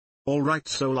Alright,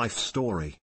 so life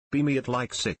story. Be me at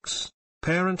like 6.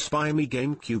 Parents buy me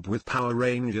GameCube with Power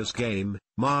Rangers game,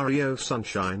 Mario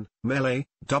Sunshine, Melee,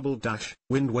 Double Dash,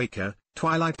 Wind Waker,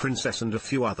 Twilight Princess and a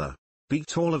few other.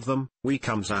 Beat all of them, Wii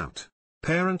comes out.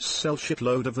 Parents sell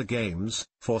shitload of the games,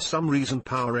 for some reason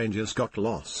Power Rangers got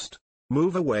lost.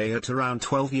 Move away at around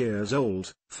 12 years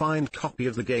old, find copy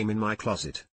of the game in my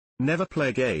closet. Never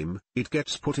play game, it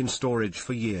gets put in storage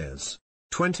for years.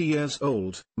 20 years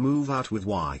old, move out with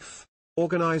wife.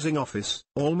 Organizing office,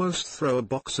 almost throw a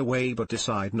box away but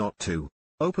decide not to.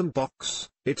 Open box,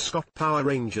 it's got Power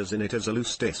Rangers in it as a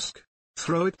loose disc.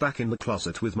 Throw it back in the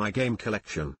closet with my game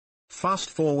collection. Fast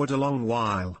forward a long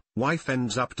while, wife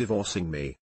ends up divorcing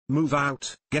me. Move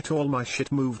out, get all my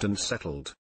shit moved and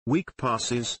settled. Week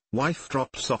passes, wife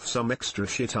drops off some extra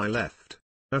shit I left.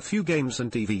 A few games and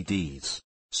DVDs.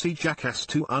 See Jackass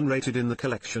 2 unrated in the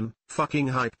collection, fucking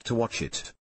hyped to watch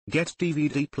it. Get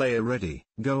DVD player ready,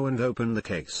 go and open the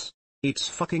case. It's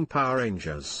fucking Power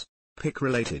Rangers. Pick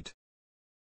related.